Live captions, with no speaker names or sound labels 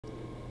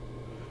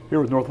Here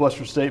with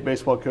Northwestern State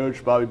baseball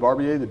coach Bobby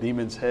Barbier. The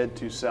Demons head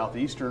to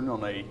Southeastern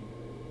on a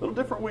little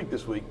different week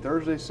this week,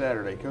 Thursday,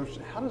 Saturday. Coach,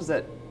 how does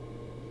that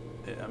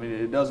 – I mean,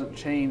 it doesn't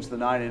change the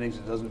 9 innings.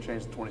 It doesn't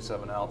change the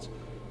 27 outs.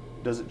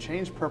 Does it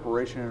change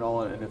preparation at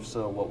all, and if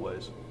so, what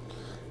ways?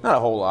 Not a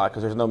whole lot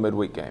because there's no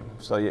midweek game.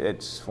 So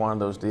it's one of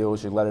those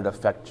deals, you let it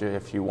affect you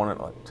if you want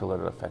it to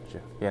let it affect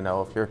you. You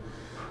know, if you're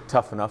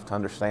tough enough to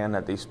understand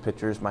that these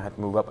pitchers might have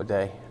to move up a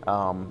day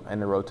in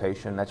the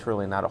rotation, that's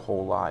really not a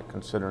whole lot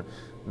considering –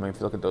 I mean,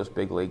 if you look at those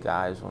big league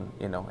guys on,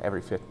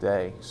 every 5th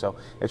day. So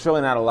it's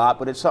really not a lot,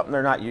 but it's something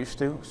they're not used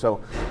to. So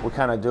we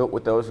kind of do it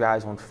with those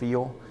guys on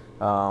feel.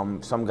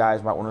 Some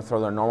guys might want to throw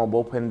their normal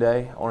bullpen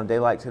day on a day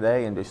like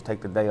today and just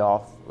take the day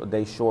off, a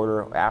day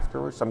shorter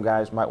afterwards. Some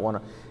guys might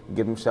want to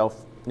give themselves,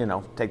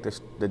 take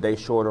the day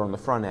shorter on the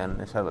front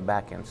end instead of the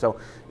back end. So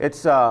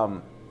it's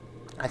a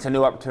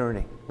new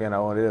opportunity,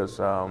 it is.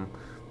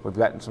 We've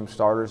gotten some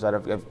starters that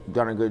have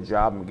done a good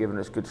job and given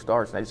us good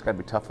starts. And they just got to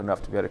be tough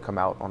enough to be able to come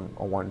out on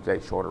one day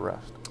shorter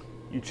rest.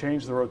 You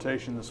changed the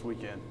rotation this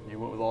weekend. You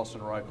went with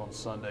Austin Reich on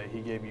Sunday.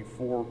 He gave you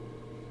 4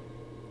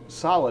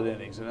 solid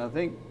innings, and I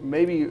think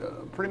maybe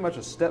pretty much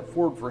a step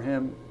forward for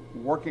him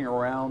working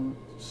around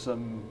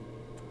some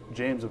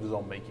jams of his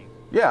own making.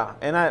 Yeah,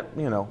 and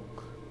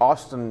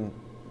Austin,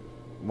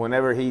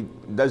 whenever he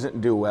doesn't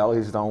do well,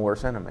 he's his own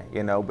worst enemy.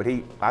 But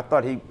I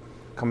thought he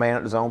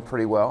commanded the zone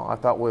pretty well. I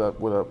thought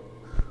with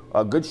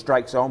a good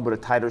strike zone, but a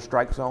tighter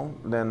strike zone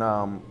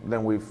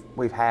than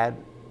we've had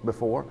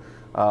before,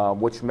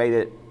 which made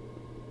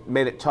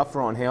it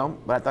tougher on him.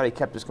 But I thought he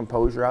kept his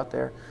composure out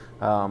there.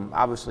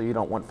 Obviously, you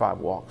don't want 5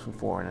 walks in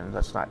 4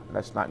 innings.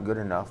 That's not good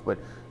enough. But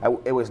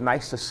it was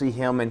nice to see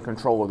him in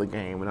control of the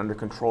game and under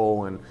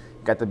control and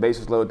got the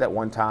bases loaded that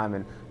one time.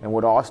 And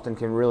what Austin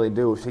can really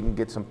do is he can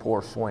get some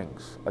poor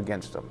swings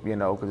against him,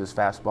 because his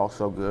fastball's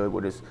so good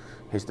with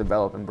his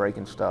developing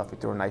breaking stuff. He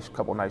threw a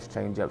couple nice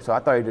changeups. So I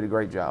thought he did a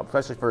great job,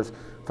 especially for his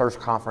first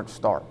conference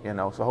start,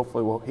 So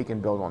hopefully he can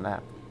build on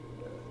that.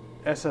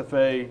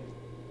 SFA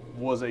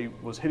was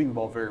hitting the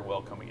ball very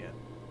well coming in.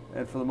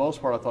 And for the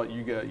most part, I thought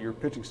your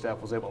pitching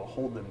staff was able to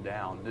hold them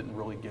down, didn't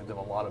really give them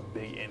a lot of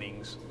big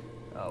innings,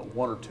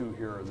 1 or 2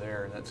 here or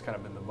there, and that's kind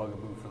of been the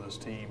bugaboo for this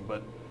team.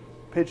 But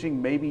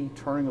pitching maybe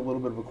turning a little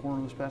bit of a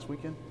corner this past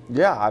weekend?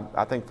 Yeah,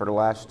 I think for the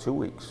last 2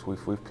 weeks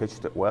we've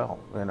pitched it well,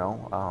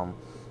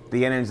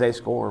 The innings they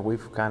score,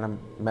 we've kind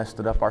of messed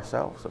it up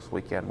ourselves this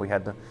weekend. We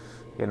had the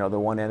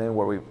one inning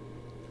where we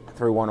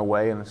threw one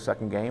away in the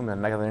second game,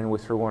 and the next inning we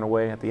threw one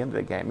away at the end of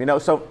the game.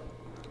 So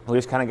we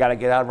just kind of got to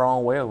get out of our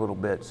own way a little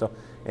bit. So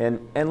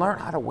and learn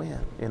how to win,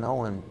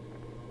 and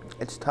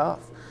it's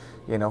tough.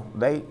 They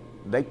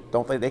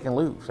don't think they can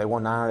lose. They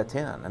won 9 out of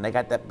 10, and they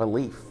got that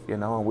belief,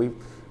 and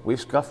we've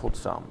scuffled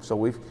some. So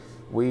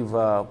we've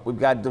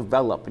got to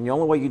develop, and the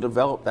only way you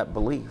develop that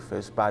belief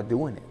is by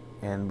doing it,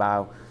 and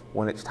by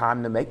when it's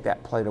time to make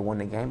that play to win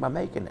the game, by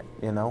making it,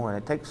 and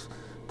it takes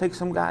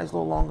some guys a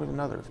little longer than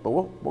others, but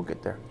we'll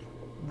get there.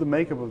 The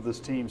makeup of this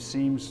team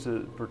seems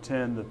to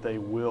pretend that they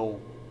will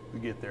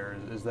get there.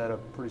 Is that a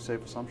pretty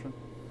safe assumption?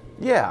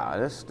 Yeah,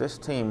 this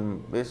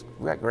team we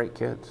got great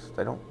kids.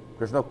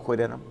 There's no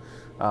quit in them.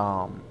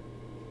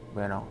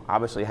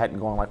 Obviously it hadn't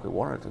gone like we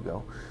wanted it to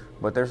go,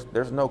 but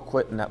there's no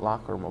quit in that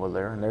locker room over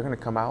there, and they're going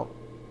to come out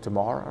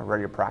tomorrow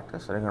ready to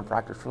practice. And they're going to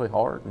practice really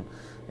hard,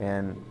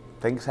 and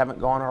things haven't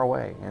gone our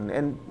way,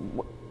 and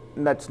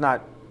that's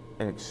not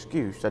an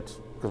excuse. That's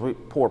because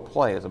poor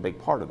play is a big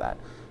part of that.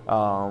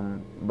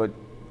 But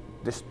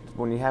just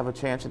when you have a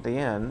chance at the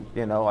end,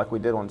 like we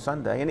did on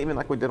Sunday, and even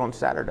like we did on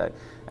Saturday.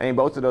 I mean,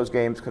 both of those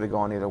games could have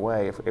gone either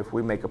way. If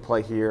we make a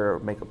play here or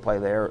make a play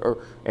there,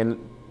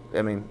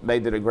 they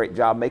did a great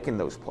job making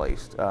those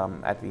plays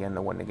at the end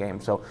to win the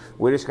game. So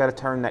we just got to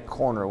turn that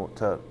corner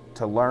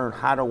to learn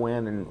how to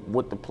win and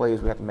what the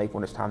plays we have to make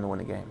when it's time to win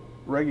the game.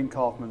 Reagan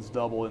Kaufman's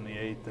double in the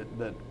 8th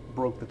that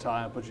broke the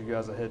tie and put you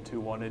guys ahead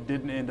 2-1. It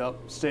didn't end up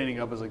standing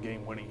up as a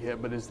game-winning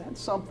hit, but is that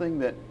something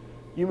that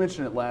you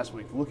mentioned it last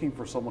week, looking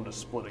for someone to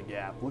split a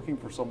gap, looking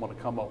for someone to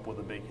come up with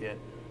a big hit?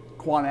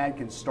 Quan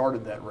Adkins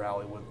started that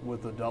rally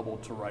with a double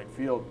to right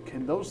field.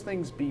 Can those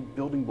things be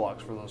building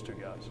blocks for those 2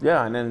 guys?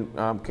 Yeah, and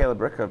then Caleb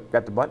Ricka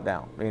got the bunt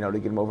down, to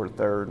get him over to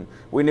third. And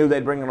we knew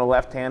they'd bring in a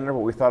left-hander, but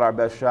we thought our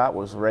best shot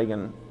was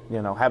Reagan,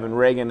 having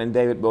Reagan and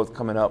David both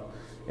coming up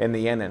in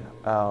the inning.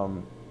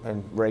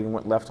 And Reagan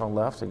went left on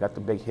left and got the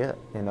big hit,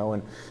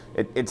 and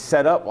it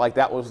set up like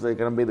that was going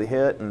to be the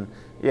hit, and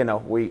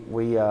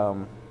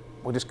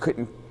we just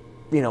couldn't,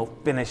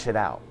 finish it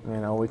out.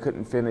 We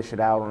couldn't finish it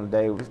out on a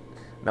day.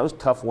 That was a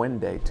tough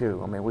wind day too.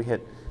 I mean, we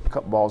hit a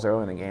couple balls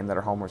early in the game that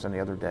are homers any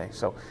other day.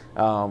 So,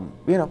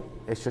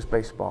 it's just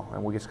baseball,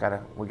 and we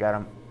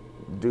gotta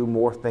do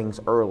more things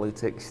early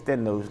to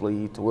extend those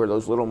leads to where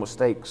those little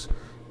mistakes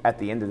at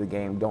the end of the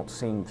game don't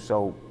seem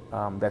so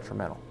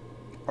detrimental.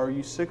 Are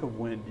you sick of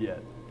wind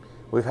yet?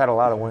 We've had a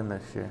lot of wind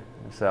this year,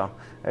 so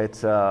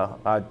it's.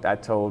 I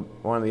told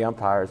one of the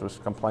umpires was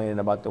complaining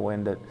about the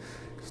wind at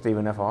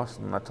Stephen F.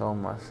 Austin. I told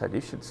him, I said,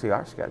 you should see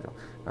our schedule.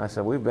 And I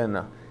said, we've been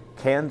to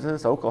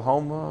Kansas,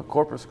 Oklahoma,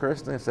 Corpus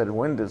Christi. I said,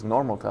 wind is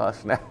normal to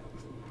us now.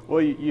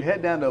 Well, you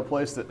head down to a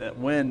place that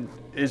wind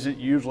isn't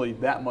usually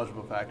that much of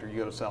a factor. You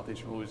go to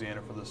Southeastern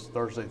Louisiana for this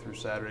Thursday through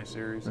Saturday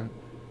series. Mm-hmm.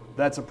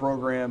 That's a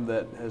program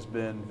that has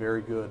been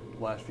very good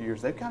the last few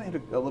years. They've kind of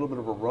hit a little bit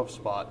of a rough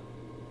spot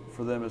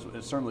for them,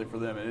 certainly for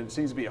them, and it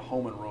seems to be a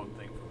home and road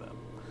thing for them.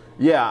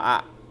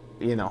 Yeah,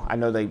 I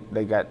know they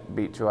got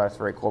beat 2 out of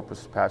 3 Corpus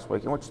this past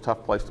weekend, which is a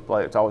tough place to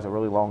play. It's always a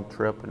really long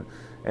trip, and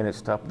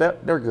it's tough.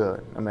 They're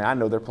good. I mean, I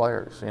know their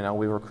players.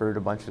 We recruited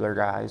a bunch of their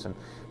guys, and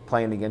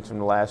playing against them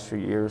the last few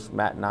years,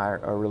 Matt and I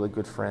are really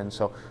good friends.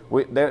 So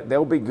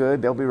they'll be good.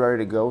 They'll be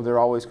ready to go. They're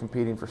always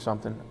competing for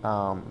something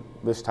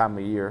this time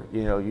of year.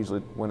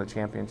 Usually win a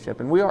championship,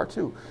 and we are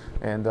too.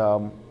 And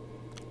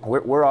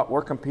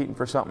we're competing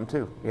for something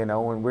too.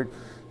 And we're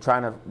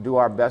trying to do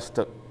our best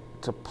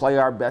to play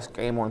our best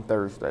game on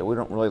Thursday. We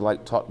don't really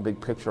like talk big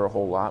picture a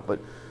whole lot, but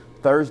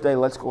Thursday,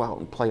 let's go out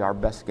and play our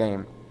best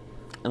game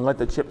and let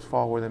the chips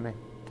fall where they may.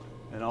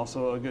 And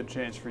also a good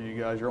chance for you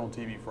guys. You're on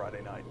TV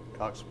Friday night,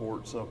 Cox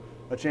Sports, so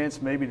a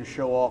chance maybe to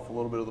show off a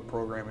little bit of the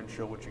program and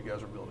show what you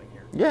guys are building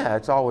here. Yeah,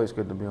 it's always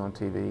good to be on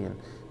TV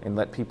and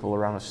let people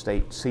around the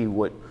state see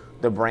what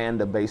the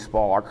brand of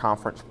baseball, our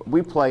conference,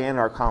 we play in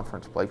our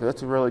conference play, because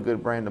that's a really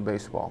good brand of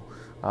baseball.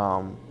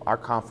 Our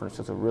conference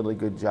does a really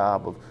good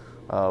job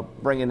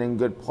of bringing in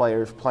good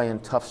players,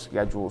 playing tough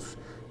schedules.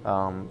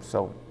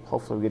 So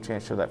hopefully we get a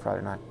chance to show that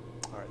Friday night.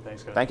 All right,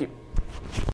 thanks, guys. Thank you.